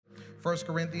1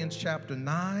 Corinthians chapter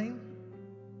 9.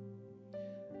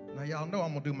 Now, y'all know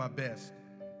I'm going to do my best.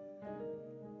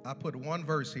 I put one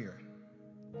verse here.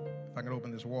 If I can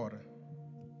open this water.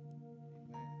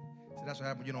 See, that's what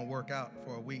happens when you don't work out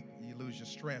for a week. You lose your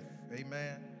strength.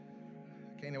 Amen.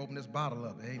 I can't open this bottle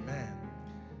up. Amen.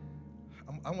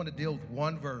 I want to deal with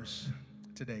one verse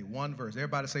today. One verse.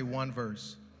 Everybody say one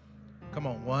verse. Come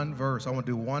on, one verse. I want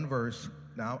to do one verse.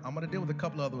 Now, I'm going to deal with a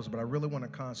couple others, but I really want to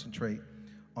concentrate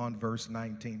on verse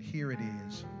 19. Here it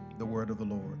is, the word of the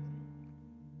Lord.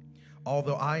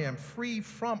 Although I am free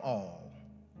from all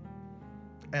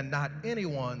and not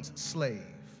anyone's slave,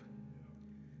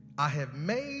 I have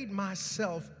made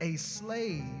myself a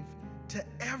slave to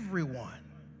everyone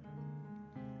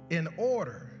in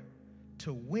order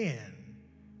to win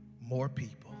more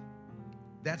people.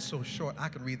 That's so short, I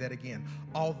can read that again.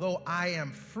 Although I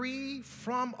am free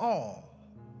from all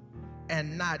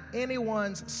and not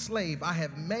anyone's slave, I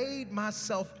have made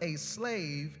myself a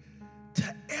slave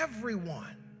to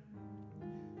everyone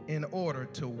in order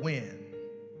to win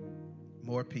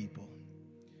more people.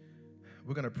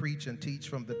 We're going to preach and teach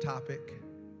from the topic,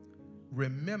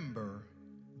 Remember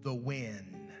the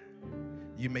Win.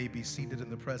 You may be seated in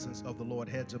the presence of the Lord,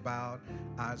 heads are bowed,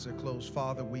 eyes are closed.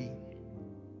 Father, we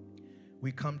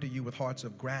come to you with hearts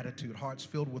of gratitude, hearts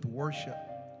filled with worship.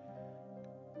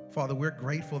 Father, we're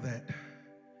grateful that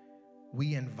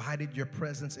we invited your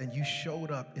presence and you showed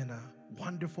up in a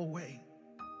wonderful way.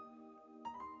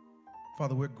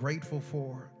 Father, we're grateful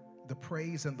for the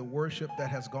praise and the worship that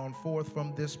has gone forth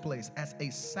from this place as a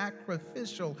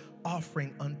sacrificial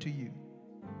offering unto you.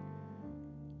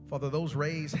 Father, those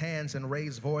raised hands and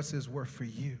raised voices were for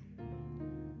you.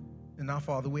 And now,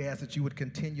 Father, we ask that you would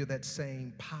continue that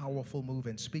same powerful move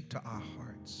and speak to our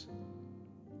hearts.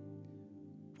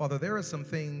 Father, there are some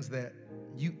things that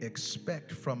you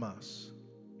expect from us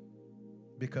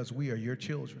because we are your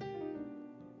children.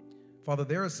 Father,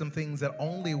 there are some things that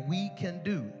only we can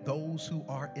do, those who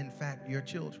are in fact your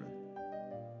children.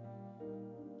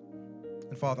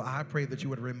 And Father, I pray that you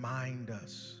would remind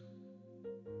us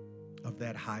of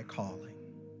that high calling.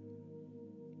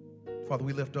 Father,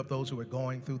 we lift up those who are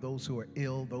going through, those who are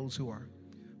ill, those who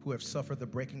have suffered the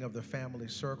breaking of the family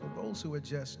circle, those who are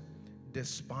just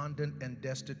despondent and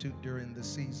destitute during the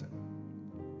season.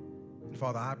 And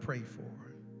Father, I pray for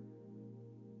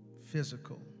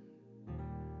physical,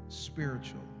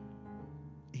 spiritual,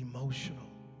 emotional,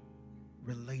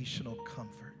 relational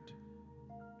comfort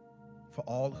for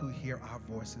all who hear our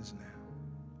voices now.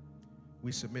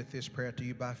 We submit this prayer to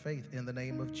you by faith in the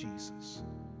name of Jesus.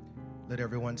 Let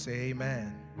everyone say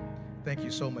amen. Thank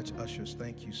you so much, ushers.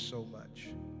 Thank you so much.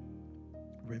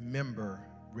 Remember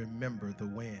the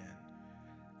win.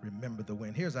 Remember the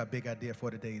win. Here's our big idea for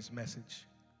today's message.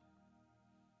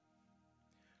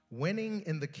 Winning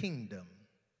in the kingdom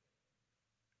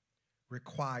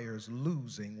requires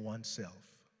losing oneself.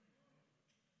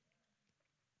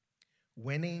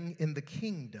 Winning in the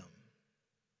kingdom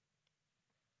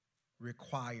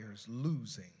requires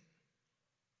losing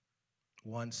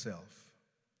oneself.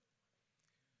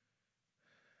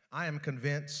 I am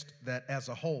convinced that as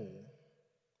a whole,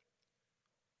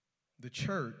 the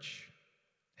church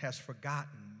has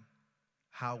forgotten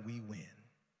how we win.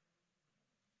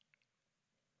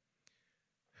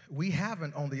 We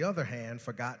haven't, on the other hand,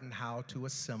 forgotten how to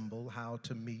assemble, how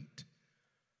to meet,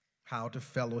 how to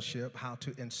fellowship, how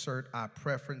to insert our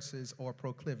preferences or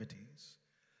proclivities.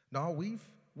 No,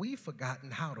 we've forgotten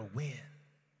how to win,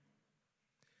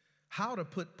 how to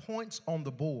put points on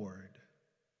the board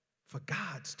for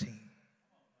God's team.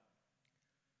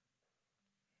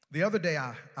 The other day,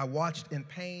 I watched in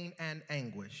pain and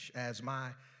anguish as my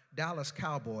Dallas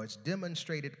Cowboys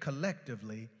demonstrated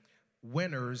collectively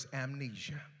winner's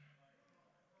amnesia.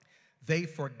 They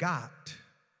forgot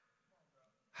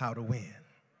how to win,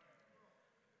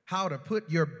 how to put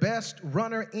your best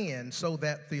runner in so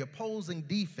that the opposing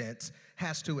defense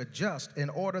has to adjust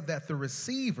in order that the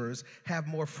receivers have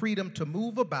more freedom to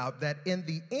move about, that in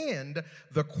the end,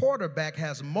 the quarterback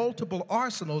has multiple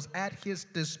arsenals at his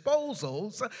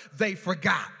disposals. They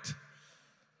forgot.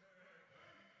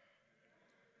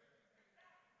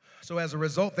 So as a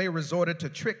result, they resorted to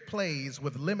trick plays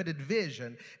with limited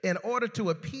vision in order to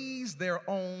appease their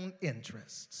own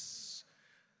interests.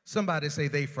 Somebody say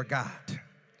they forgot.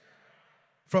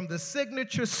 From the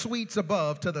signature suites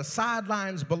above to the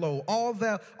sidelines below,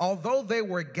 although they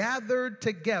were gathered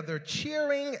together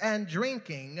cheering and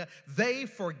drinking, they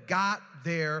forgot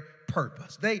their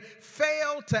purpose. They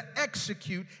failed to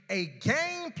execute a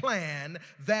game plan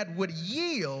that would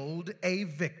yield a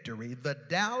victory. The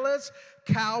Dallas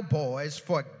Cowboys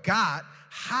forgot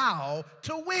how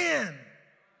to win.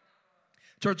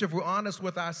 Church, if we're honest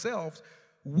with ourselves,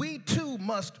 we too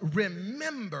must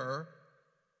remember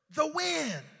the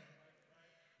win.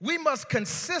 We must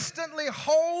consistently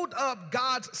hold up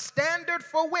God's standard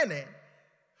for winning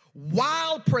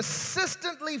while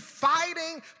persistently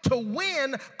fighting to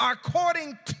win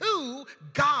according to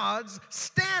God's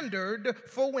standard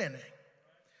for winning.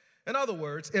 In other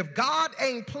words, if God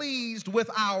ain't pleased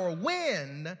with our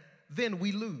win, then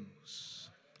we lose.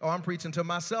 Oh, I'm preaching to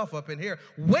myself up in here.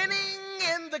 Winning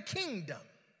in the kingdom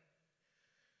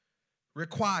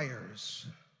requires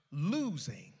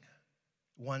losing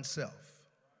oneself.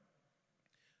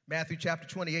 Matthew chapter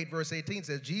 28, verse 18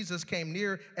 says, Jesus came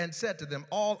near and said to them,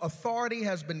 all authority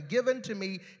has been given to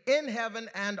me in heaven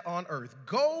and on earth.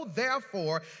 Go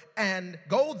therefore and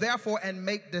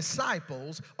make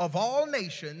disciples of all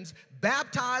nations,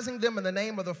 baptizing them in the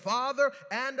name of the Father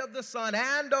and of the Son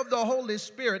and of the Holy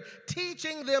Spirit,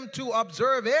 teaching them to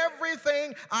observe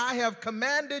everything I have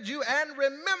commanded you. And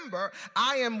remember,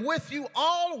 I am with you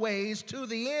always to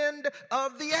the end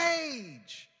of the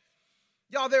age.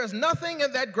 Y'all, there's nothing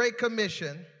in that Great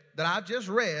Commission that I've just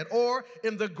read or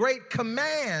in the great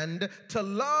command to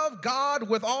love God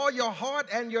with all your heart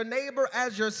and your neighbor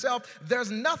as yourself.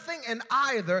 There's nothing in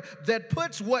either that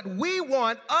puts what we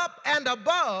want up and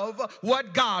above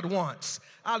what God wants.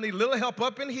 I'll need a little help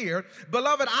up in here.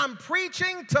 Beloved, I'm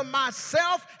preaching to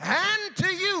myself and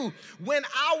to you. When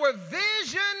our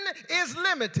vision is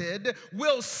limited,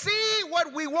 we'll see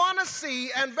what we want to see,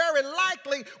 and very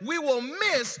likely we will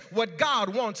miss what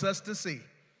God wants us to see.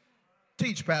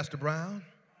 Teach, Pastor Brown.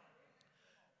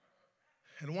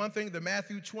 And one thing that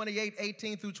Matthew 28,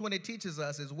 18 through 20 teaches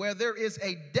us is where there is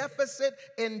a deficit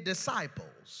in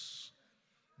disciples,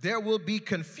 there will be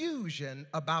confusion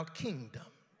about kingdom.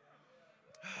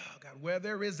 Where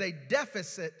there is a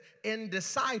deficit in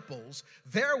disciples,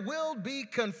 there will be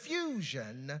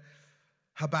confusion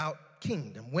about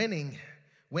kingdom. Winning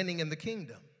in the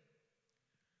kingdom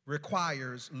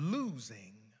requires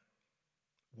losing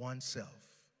oneself.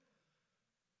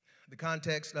 The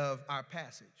context of our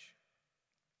passage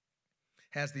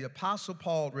has the Apostle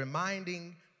Paul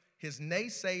reminding his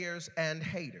naysayers and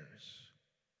haters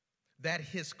that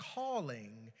his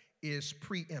calling is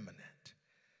preeminent.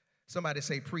 Somebody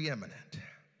say preeminent.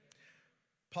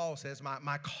 Paul says,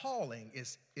 my calling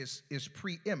is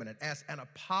preeminent. As an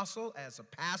apostle, as a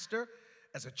pastor,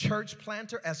 as a church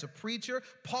planter, as a preacher,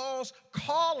 Paul's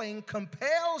calling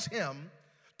compels him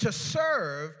to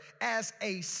serve as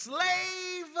a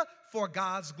slave for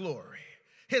God's glory.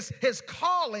 His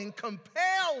calling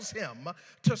compels him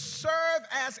to serve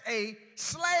as a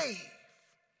slave.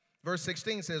 Verse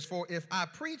 16 says, for if I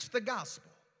preach the gospel,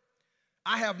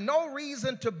 I have no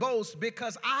reason to boast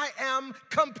because I am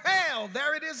compelled,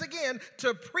 there it is again,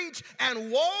 to preach.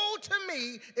 And woe to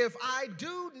me if I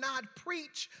do not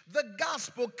preach the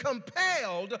gospel.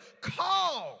 Compelled,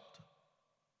 called.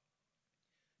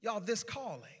 Y'all, this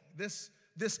calling, this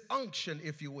unction,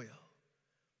 if you will,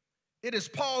 it is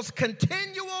Paul's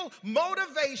continual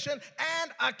motivation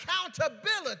and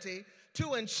accountability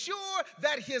to ensure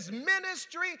that his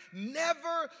ministry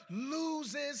never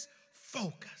loses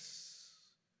focus.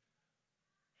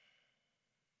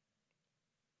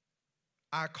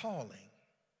 Our calling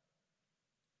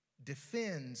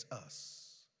defends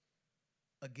us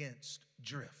against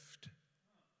drift.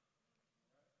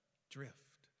 Drift.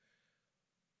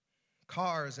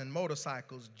 Cars and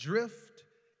motorcycles drift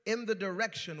in the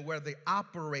direction where the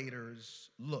operators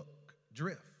look.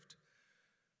 Drift.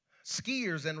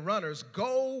 Skiers and runners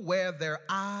go where their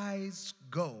eyes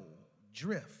go.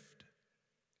 Drift.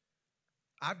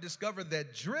 I've discovered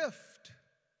that drift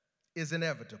is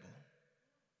inevitable.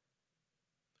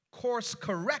 Course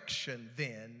correction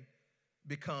then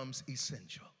becomes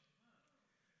essential.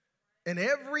 In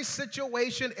every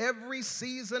situation, every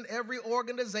season, every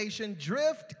organization,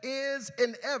 drift is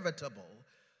inevitable,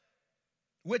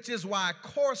 which is why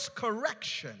course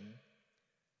correction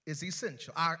is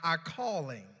essential. Our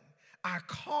calling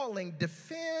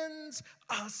defends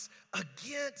us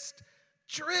against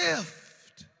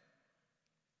drift.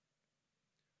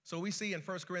 So we see in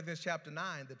 1 Corinthians chapter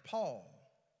 9 that Paul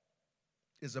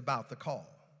is about the call.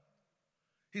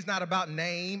 He's not about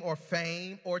name or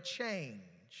fame or change,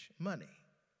 money.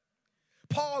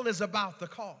 Paul is about the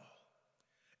call.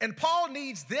 And Paul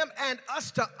needs them and us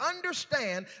to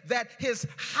understand that his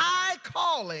high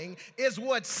calling is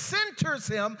what centers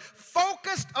him,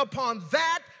 focused upon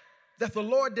that the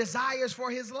Lord desires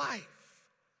for his life.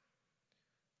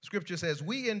 Scripture says,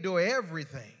 we endure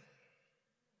everything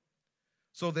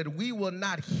so that we will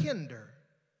not hinder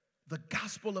the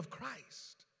gospel of Christ.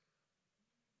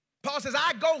 Paul says,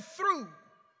 I go through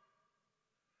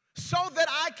so that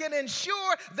I can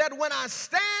ensure that when I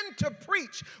stand to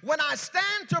preach, when I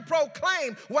stand to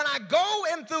proclaim, when I go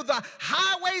in through the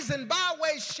highways and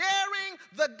byways sharing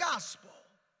the gospel,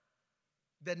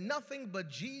 that nothing but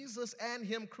Jesus and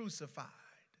him crucified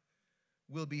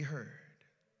will be heard.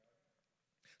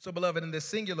 So, beloved, in this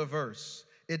singular verse,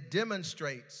 it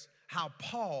demonstrates how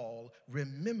Paul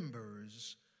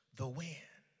remembers the when.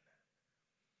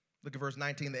 Look at verse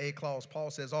 19, the A clause. Paul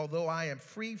says, although I am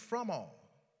free from all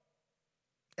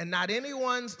and not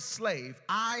anyone's slave,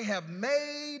 I have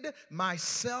made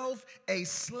myself a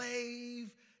slave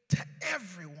to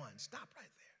everyone. Stop right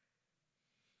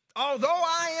there. Although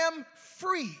I am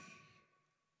free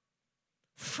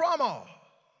from all,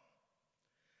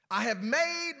 I have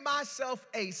made myself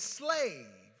a slave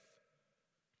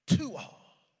to all.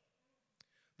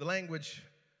 The language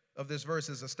of this verse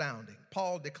is astounding.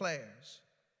 Paul declares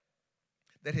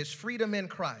that his freedom in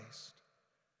Christ,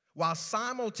 while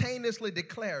simultaneously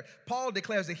Paul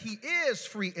declares that he is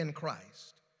free in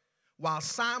Christ, while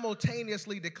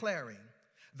simultaneously declaring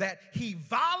that he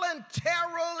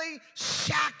voluntarily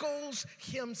shackles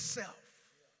himself.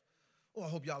 Oh, I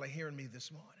hope y'all are hearing me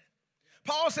this morning.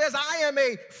 Paul says, I am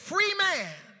a free man,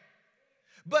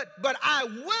 but I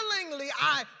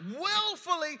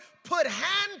willfully put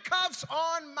handcuffs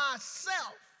on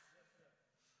myself.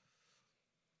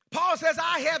 Paul says,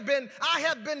 I have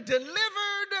been delivered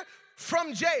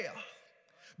from jail,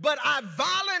 but I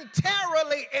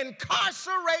voluntarily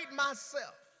incarcerate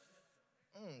myself.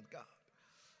 God.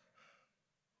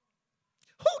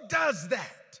 Who does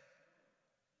that?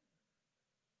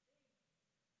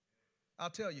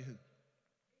 I'll tell you who.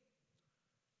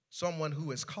 Someone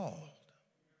who is called.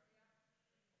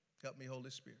 Help me,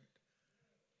 Holy Spirit.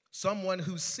 Someone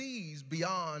who sees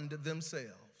beyond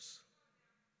themselves.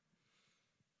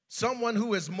 Someone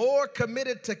who is more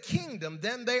committed to kingdom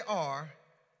than they are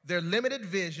their limited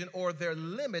vision or their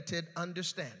limited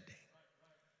understanding.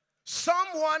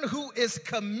 Someone who is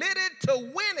committed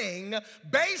to winning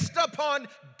based upon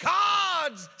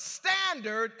God's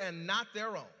standard and not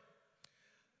their own.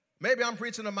 Maybe I'm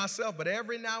preaching to myself, but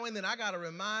every now and then I got to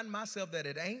remind myself that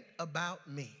it ain't about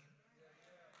me.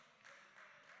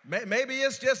 Maybe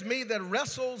it's just me that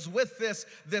wrestles with this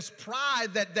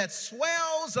pride that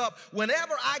swells up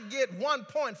whenever I get 1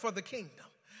 point for the kingdom.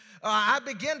 I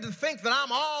begin to think that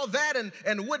I'm all that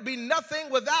and would be nothing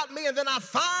without me. And then I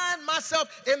find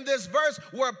myself in this verse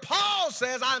where Paul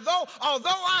says,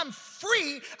 although I'm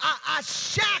free, I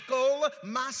shackle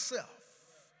myself.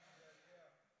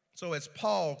 So as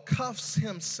Paul cuffs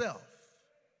himself,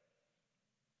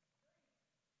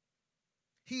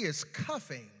 he is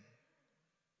cuffing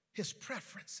his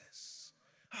preferences.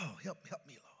 Oh, help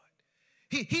me,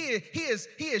 Lord. He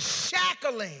is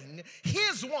shackling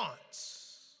his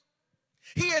wants.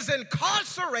 He is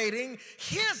incarcerating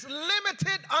his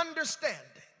limited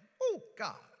understanding. Oh,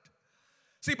 God.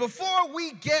 See, before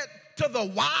we get to the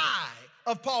why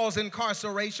of Paul's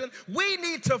incarceration, we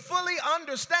need to fully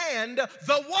understand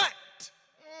the what.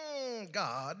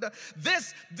 God,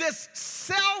 this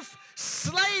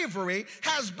self-slavery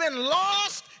has been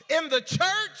lost in the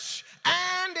church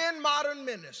and in modern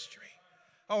ministry.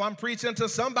 Oh, I'm preaching to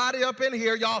somebody up in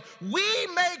here, y'all. We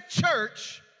make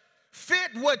church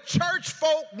fit what church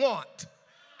folk want.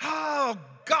 Oh,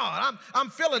 God, I'm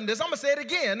feeling this. I'm going to say it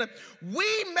again.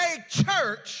 We make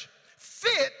church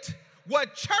fit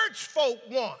what church folk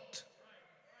want.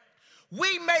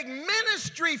 We make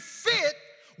ministry fit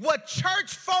what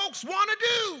church folks want to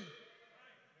do.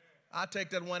 I take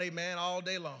that one amen all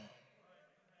day long.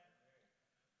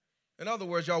 In other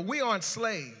words, y'all, we aren't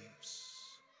slaves.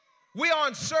 We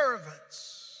aren't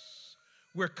servants.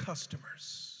 We're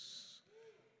customers.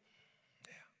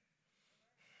 Yeah.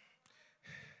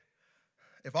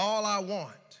 If all I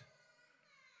want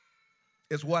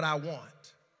is what I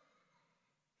want,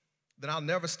 then I'll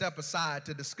never step aside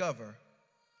to discover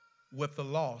what the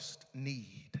lost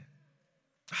need.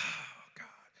 Oh, God.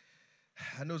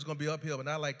 I knew it was going to be uphill, but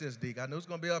not like this, Deke. I knew it was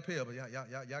going to be uphill, but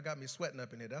y'all got me sweating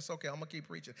up in here. That's okay. I'm going to keep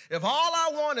preaching. If all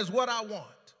I want is what I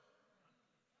want,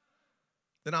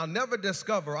 then I'll never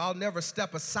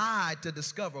step aside to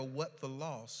discover what the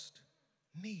lost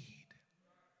need.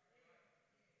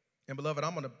 And, beloved,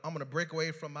 I'm going to break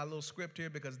away from my little script here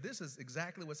because this is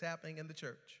exactly what's happening in the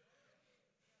church.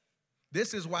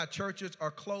 This is why churches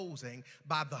are closing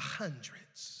by the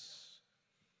hundreds.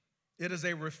 It is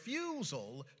a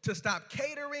refusal to stop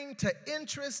catering to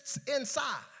interests inside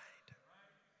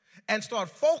and start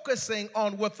focusing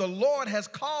on what the Lord has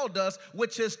called us,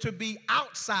 which is to be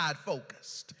outside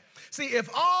focused. See, if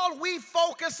all we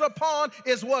focus upon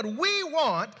is what we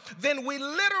want, then we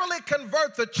literally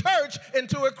convert the church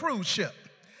into a cruise ship.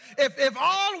 If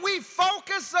all we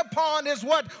focus upon is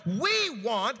what we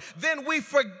want, then we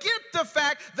forget the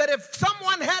fact that if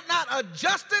someone had not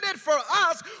adjusted it for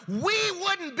us, we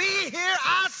wouldn't be here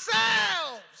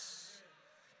ourselves.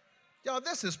 Y'all,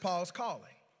 this is Paul's calling.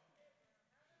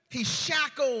 He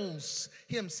shackles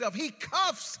himself. He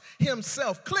cuffs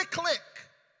himself. Click, click.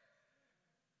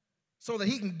 So that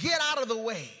he can get out of the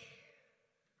way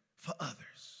for others.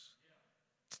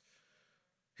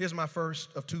 Here's my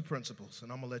first of two principles,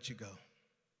 and I'm going to let you go.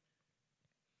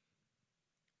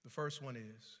 The first one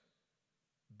is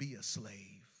be a slave.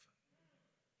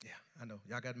 Yeah, I know.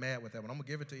 Y'all got mad with that one. I'm going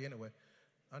to give it to you anyway.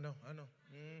 I know.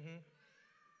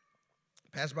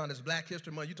 Pastor Brown, this Black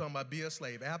History Month, you talking about be a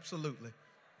slave. Absolutely.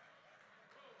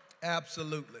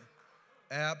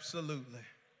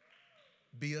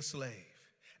 Be a slave.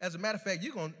 As a matter of fact,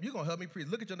 you're gonna help me preach.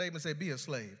 Look at your neighbor and say, be a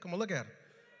slave. Come on, look at them.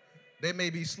 They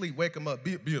may be asleep. Wake them up.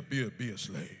 Be a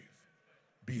slave.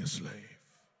 Be a slave.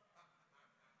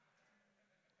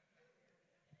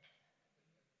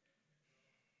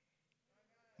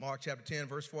 Mark chapter 10,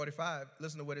 verse 45.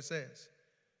 Listen to what it says.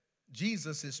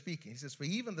 Jesus is speaking. He says, for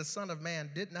even the Son of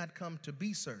Man did not come to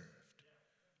be served,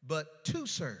 but to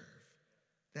serve.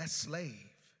 That's slave.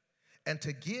 And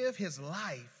to give his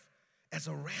life as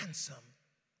a ransom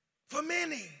for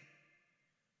many.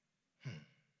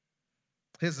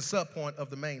 Here's the subpoint of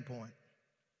the main point.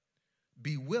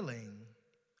 Be willing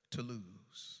to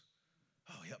lose.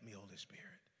 Oh, help me, Holy Spirit.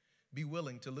 Be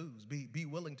willing to lose. Be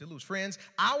willing to lose. Friends,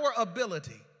 our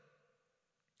ability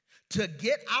to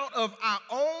get out of our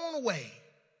own way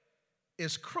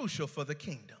is crucial for the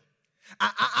kingdom.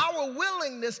 Our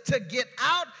willingness to get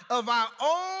out of our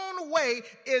own way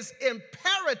is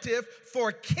imperative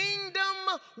for kingdom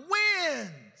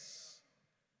wins.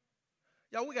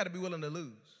 Y'all, we got to be willing to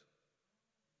lose.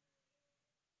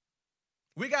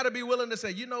 We got to be willing to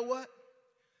say, you know what?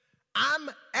 I'm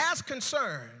as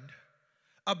concerned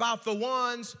about the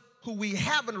ones who we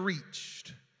haven't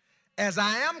reached as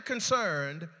I am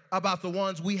concerned about the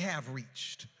ones we have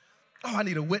reached. Oh, I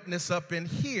need a witness up in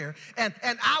here. And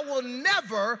I will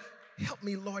never, help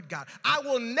me, Lord God, I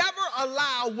will never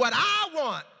allow what I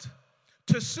want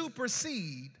to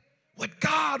supersede what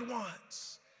God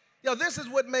wants. Yo, this is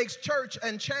what makes church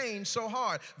and change so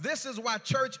hard. This is why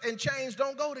church and change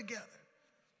don't go together.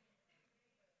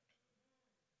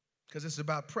 Because it's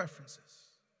about preferences.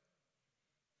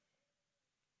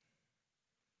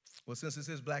 Well, since this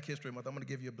is Black History Month, I'm going to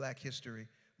give you a Black History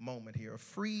moment here. A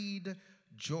freed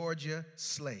Georgia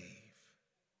slave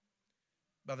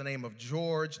by the name of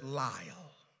George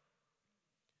Liele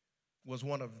was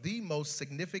one of the most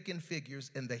significant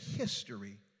figures in the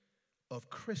history of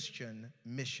Christian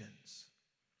missions.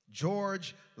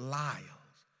 George Liele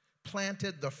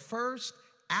planted the first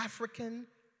African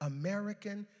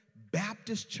American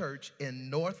Baptist church in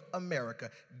North America.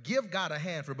 Give God a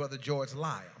hand for Brother George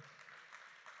Liele.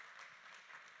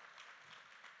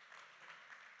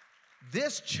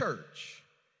 This church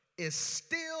is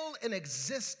still in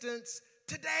existence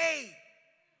today.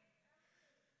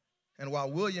 And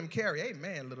while William Carey,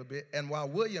 amen a little bit, and while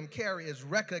William Carey is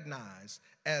recognized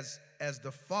as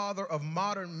the father of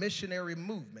modern missionary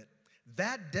movement,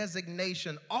 that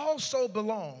designation also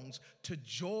belongs to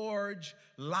George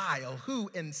Liele, who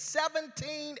in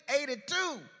 1782,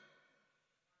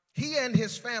 he and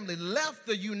his family left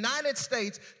the United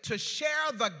States to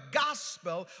share the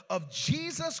gospel of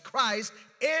Jesus Christ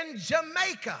in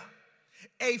Jamaica,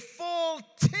 a full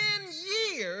 10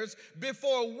 years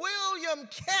before William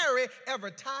Carey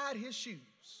ever tied his shoes.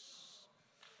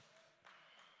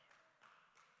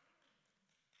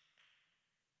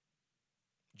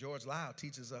 George Liele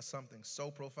teaches us something so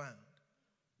profound.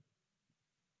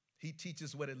 He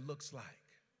teaches what it looks like,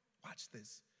 watch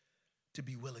this, to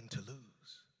be willing to lose.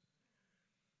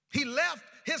 He left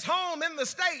his home in the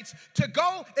States to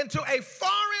go into a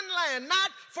foreign land,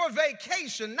 not for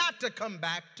vacation, not to come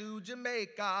back to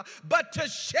Jamaica, but to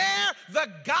share the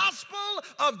gospel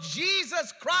of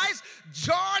Jesus Christ.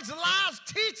 George Liele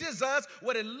teaches us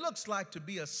what it looks like to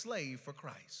be a slave for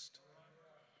Christ.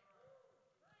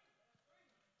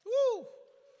 Woo!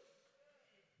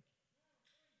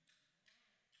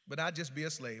 But not just be a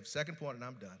slave. Second point, and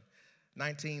I'm done.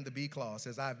 19, the B clause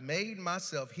says, I've made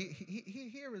myself,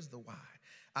 here is the why.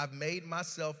 I've made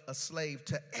myself a slave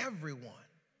to everyone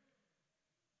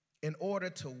in order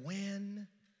to win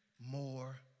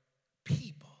more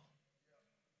people.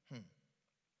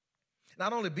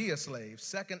 Not only be a slave,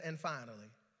 second and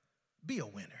finally, be a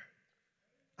winner.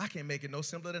 I can't make it no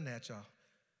simpler than that, y'all.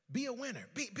 Be a winner.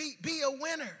 Be a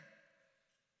winner.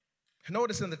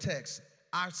 Notice in the text,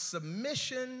 our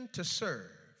submission to serve,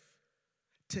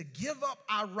 to give up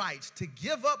our rights, to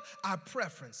give up our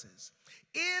preferences,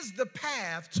 is the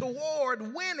path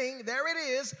toward winning, there it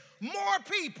is, more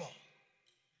people.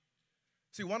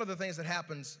 See, one of the things that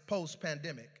happens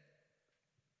post-pandemic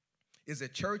is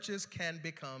that churches can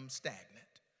become stagnant.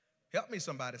 Help me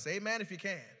somebody, say amen if you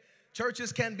can.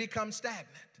 Churches can become stagnant.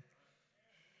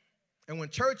 And when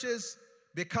churches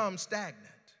become stagnant,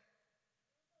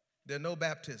 there are no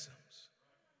baptisms.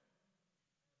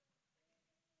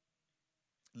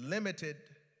 Limited,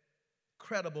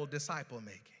 credible disciple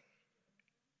making.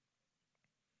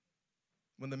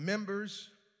 When the members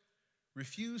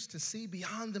refuse to see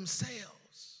beyond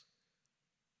themselves,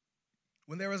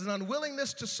 when there is an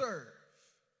unwillingness to serve,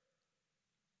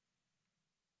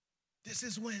 this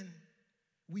is when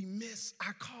we miss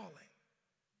our calling.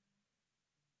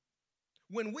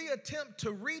 When we attempt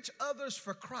to reach others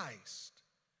for Christ,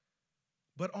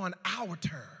 but on our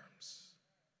terms.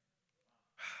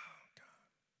 Oh, God.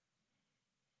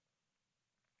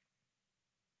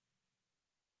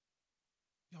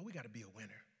 Y'all, we got to be a winner.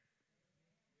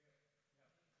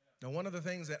 Now, one of the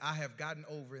things that I have gotten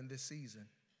over in this season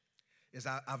is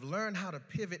I've learned how to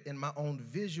pivot in my own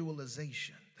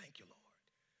visualization. Thank you, Lord.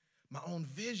 My own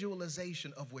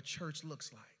visualization of what church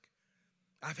looks like.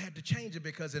 I've had to change it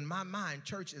because in my mind,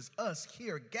 church is us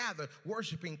here gathered,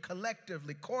 worshiping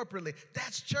collectively, corporately.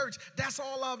 That's church. That's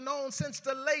all I've known since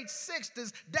the late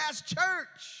 60s. That's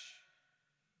church.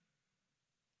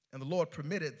 And the Lord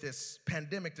permitted this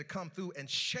pandemic to come through and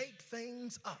shake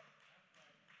things up.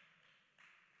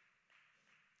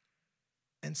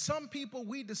 And some people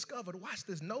we discovered, watch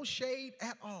this, no shade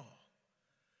at all.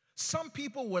 Some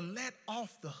people were let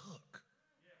off the hook.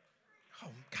 Oh,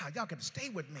 God, y'all got to stay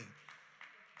with me.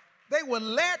 They were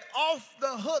let off the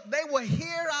hook. They were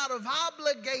here out of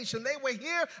obligation. They were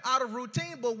here out of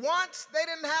routine. But once they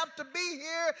didn't have to be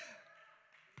here,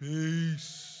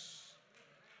 peace.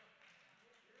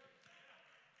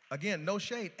 Again, no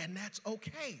shade, and that's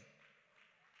okay.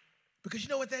 Because you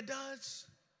know what that does?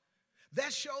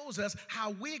 That shows us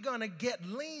how we're going to get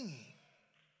lean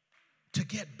to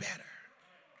get better.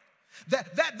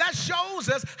 That shows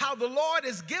us how the Lord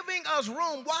is giving us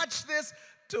room, watch this,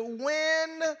 to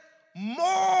win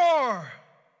more.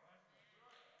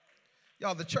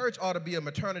 Y'all, the church ought to be a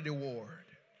maternity ward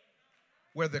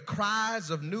where the cries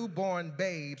of newborn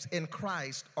babes in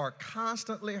Christ are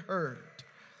constantly heard.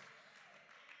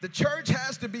 The church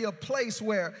has to be a place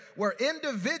where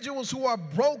individuals who are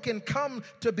broken come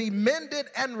to be mended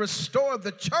and restored.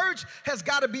 The church has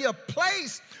got to be a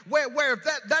place where if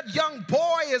that young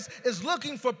boy is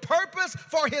looking for purpose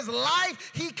for his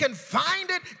life, he can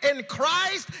find it in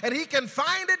Christ, and he can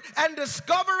find it and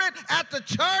discover it at the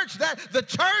church. That the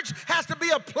church has to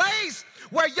be a place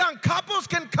where young couples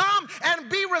can come and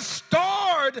be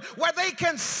restored, where they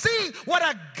can see what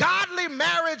a godly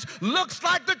marriage looks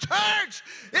like. The church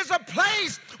is a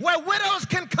place where widows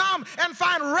can come and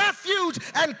find refuge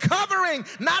and covering,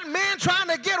 not men trying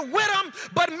to get with them,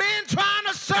 but men trying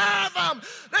to serve them.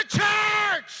 The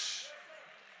church.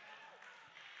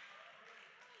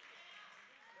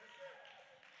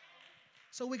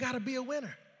 So we got to be a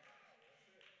winner.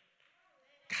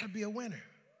 Got to be a winner.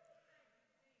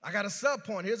 I got a sub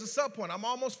point. Here's a sub point. I'm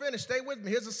almost finished. Stay with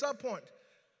me. Here's a sub point.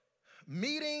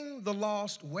 Meeting the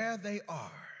lost where they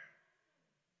are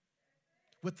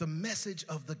with the message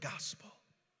of the gospel.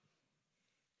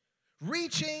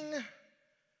 Meeting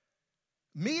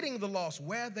the lost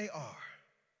where they are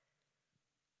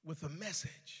with the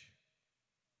message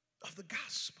of the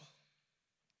gospel.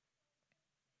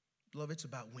 Beloved, it's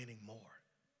about winning more.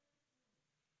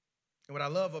 And what I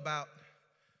love about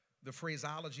the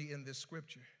phraseology in this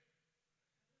scripture,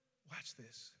 watch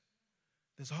this.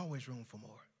 There's always room for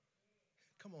more.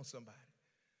 Come on, somebody.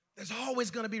 There's always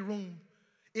going to be room.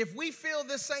 If we fill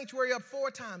this sanctuary up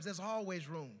 4 times, there's always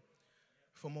room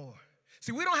for more.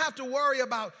 See, we don't have to worry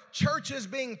about churches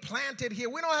being planted here.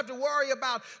 We don't have to worry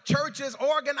about churches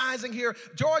organizing here.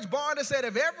 George Barna said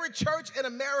if every church in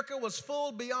America was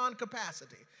full beyond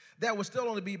capacity, there would still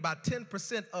only be about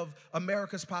 10% of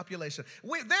America's population.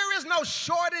 There is no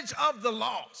shortage of the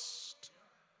lost.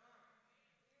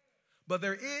 But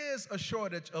there is a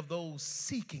shortage of those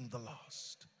seeking the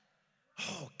lost.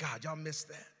 Oh, God, y'all missed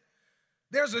that.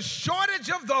 There's a shortage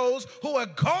of those who are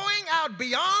going out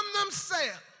beyond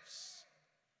themselves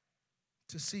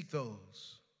to seek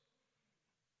those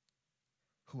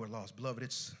who are lost. Beloved,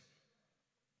 it's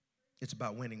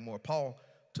about winning more. Paul,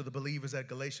 to the believers at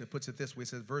Galatia, puts it this way. He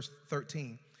says, verse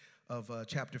 13 of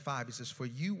chapter 5, he says, for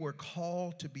you were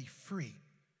called to be free.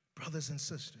 brothers and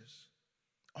sisters,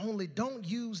 only don't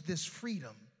use this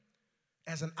freedom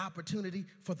as an opportunity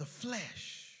for the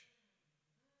flesh,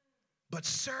 but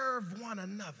serve one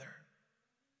another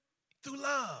through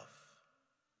love.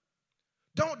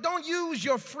 Don't use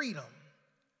your freedom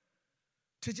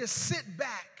to just sit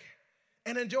back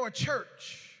and enjoy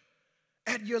church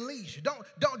at your leisure.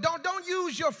 Don't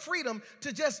use your freedom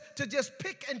to just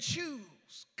pick and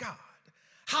choose, God,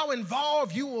 how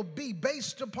involved you will be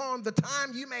based upon the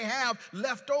time you may have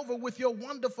left over with your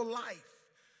wonderful life.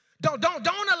 Don't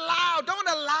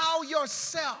allow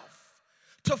yourself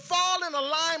to fall in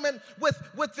alignment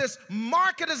with this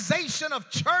marketization of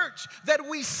church that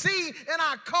we see in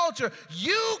our culture.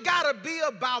 You got to be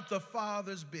about the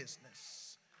Father's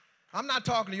business. I'm not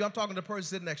talking to you. I'm talking to the person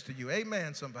sitting next to you.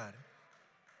 Amen, somebody.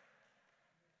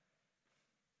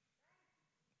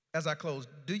 As I close,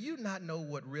 do you not know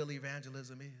what real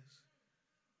evangelism is?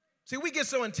 See, we get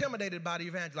so intimidated by the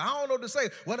evangelism. I don't know what to say.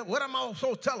 What am I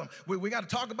supposed to tell them? We got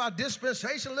to talk about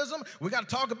dispensationalism. We got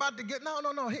to talk about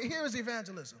No. Here is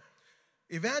evangelism.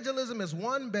 Evangelism is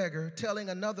one beggar telling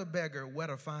another beggar where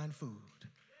to find food.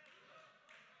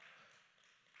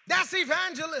 That's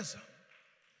evangelism.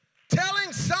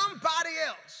 Telling somebody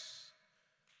else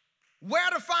where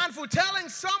to find food, telling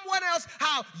someone else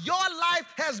how your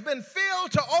life has been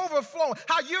filled to overflow,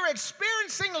 how you're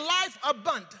experiencing life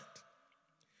abundant,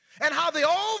 and how the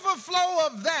overflow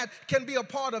of that can be a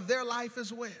part of their life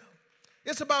as well.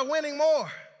 It's about winning more,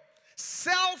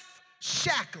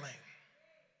 self-shackling,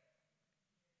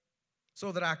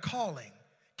 so that our calling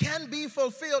can be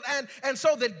fulfilled and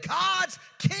so that God's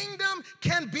kingdom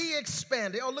can be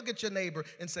expanded. Oh, look at your neighbor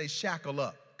and say, shackle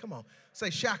up. Come on,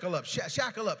 say shackle up,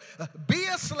 shackle up. Be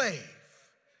a slave,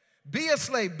 be a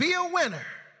slave, be a winner.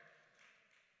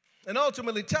 And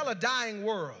ultimately tell a dying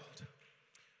world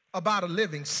about a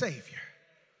living Savior.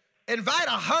 Invite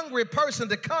a hungry person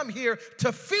to come here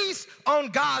to feast on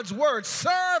God's word.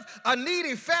 Serve a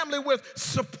needy family with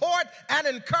support and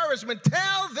encouragement.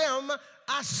 Tell them,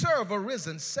 I serve a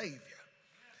risen Savior.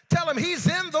 Tell him he's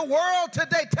in the world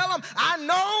today. Tell him I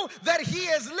know that he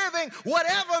is living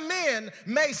whatever men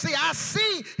may see. I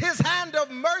see his hand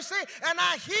of mercy and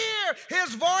I hear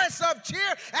his voice of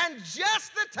cheer, and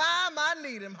just the time I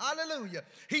need him. Hallelujah.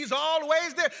 He's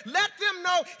always there. Let them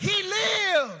know he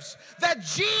lives, that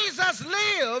Jesus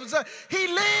lives. He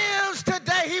lives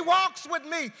today. He walks with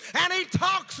me and he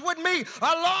talks with me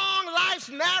along life's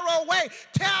narrow way.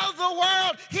 Tell the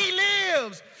world he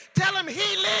lives. Tell him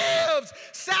he lives.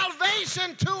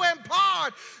 Salvation to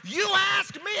impart. You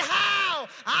ask me how.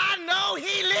 I know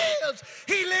he lives.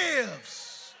 He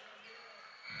lives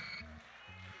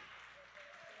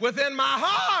within my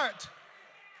heart.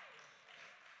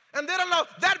 And they'll know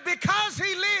that because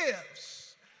he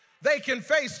lives, they can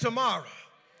face tomorrow.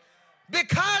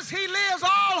 Because he lives,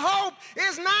 all hope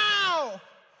is now.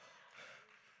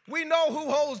 We know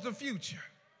who holds the future.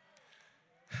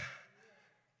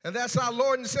 And that's our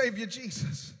Lord and Savior,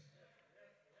 Jesus.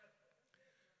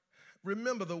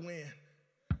 Remember the win.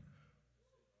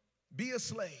 Be a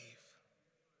slave.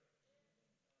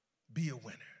 Be a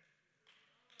winner.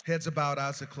 Heads are bowed,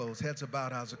 eyes are closed. Heads are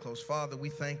bowed, eyes are closed. Father, we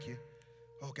thank you.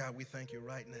 Oh, God, we thank you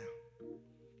right now.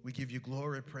 We give you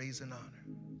glory, praise, and honor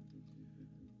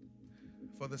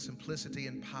for the simplicity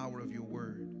and power of your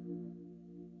word.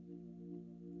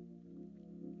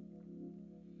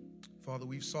 Father,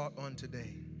 we've sought on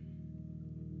today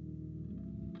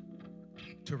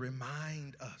to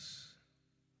remind us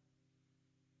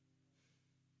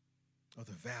of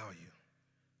the value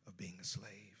of being a slave.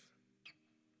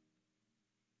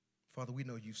 Father, we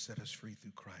know you've set us free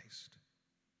through Christ.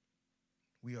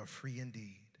 We are free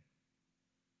indeed.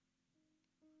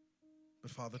 But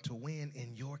Father, to win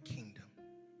in your kingdom,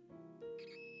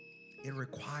 it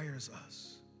requires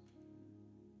us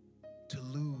to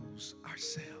lose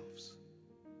ourselves,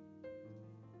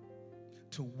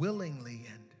 to willingly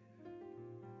and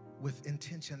with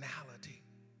intentionality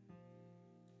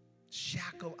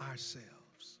shackle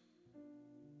ourselves,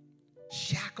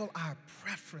 shackle our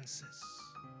preferences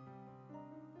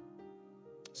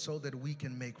so that we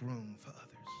can make room for others.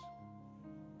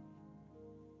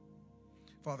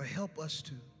 Father, help us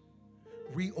to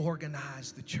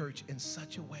reorganize the church in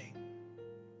such a way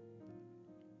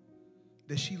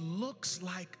that she looks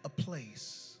like a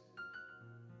place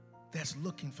that's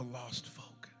looking for lost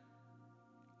folk.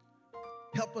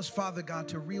 Help us, Father God,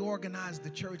 to reorganize the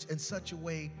church in such a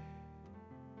way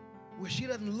where she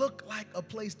doesn't look like a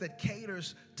place that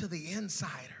caters to the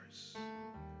insiders,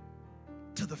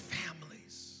 to the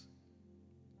families,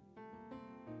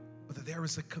 but that there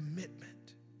is a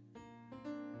commitment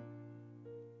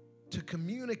to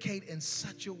communicate in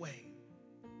such a way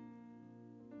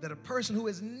that a person who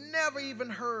has never even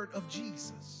heard of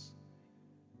Jesus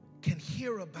can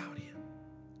hear about him.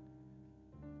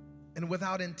 And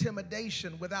without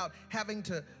intimidation, without having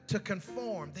to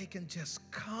conform, they can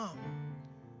just come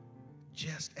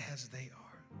just as they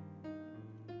are.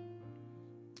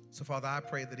 So, Father, I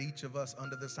pray that each of us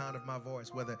under the sound of my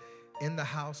voice, whether in the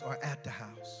house or at the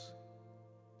house,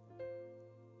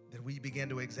 that we begin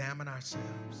to examine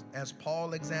ourselves as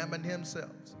Paul examined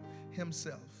himself.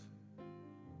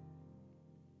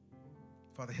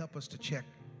 Father, help us to check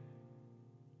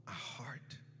our heart.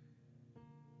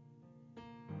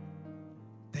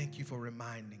 Thank you for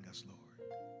reminding us, Lord,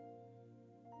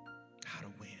 how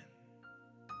to win.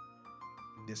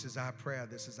 This is our prayer.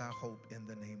 This is our hope in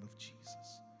the name of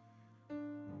Jesus.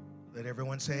 Let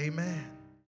everyone say amen.